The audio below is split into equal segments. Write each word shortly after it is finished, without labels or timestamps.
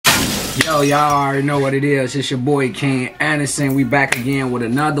Yo, y'all already know what it is. It's your boy King Anderson. We back again with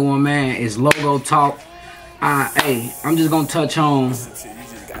another one, man. It's Logo Talk. Hey, I'm just gonna touch on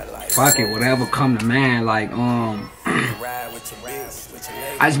fuck it, whatever come to mind. Like, I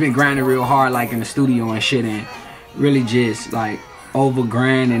just been grinding real hard, like in the studio and shit, and really just like over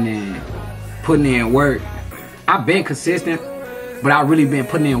grinding and putting in work. I've been consistent, but I really been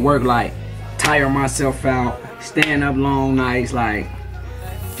putting in work, like tiring myself out, staying up long nights, like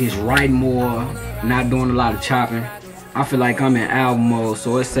just writing more, not doing a lot of chopping. I feel like I'm in album mode,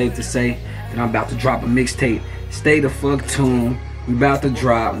 so it's safe to say that I'm about to drop a mixtape. Stay the fuck tuned. We about to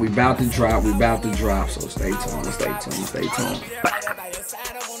drop, we about to drop, we about to drop. So stay tuned, stay tuned, stay tuned.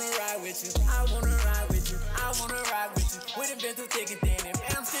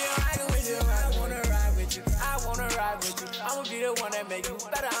 I'ma be the one that make you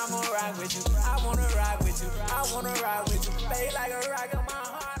better. I'ma ride with you. I wanna ride with you. I wanna ride with you. Play like a rock on my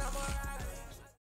heart.